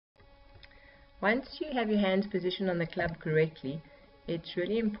Once you have your hands positioned on the club correctly, it's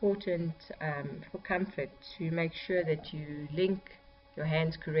really important for comfort to make sure that you link your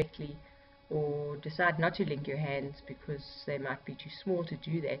hands correctly, or decide not to link your hands because they might be too small to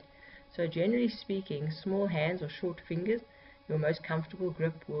do that. So generally speaking, small hands or short fingers, your most comfortable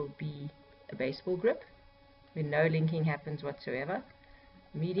grip will be a baseball grip where no linking happens whatsoever.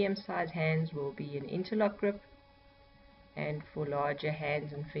 Medium-sized hands will be an interlock grip, and for larger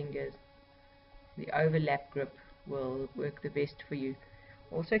hands and fingers, the overlap grip will work the best for you.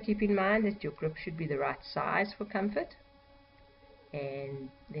 Also keep in mind that your grip should be the right size for comfort, and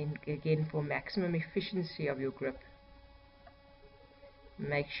then again, for maximum efficiency of your grip,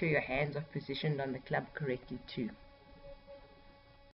 make sure your hands are positioned on the club correctly too.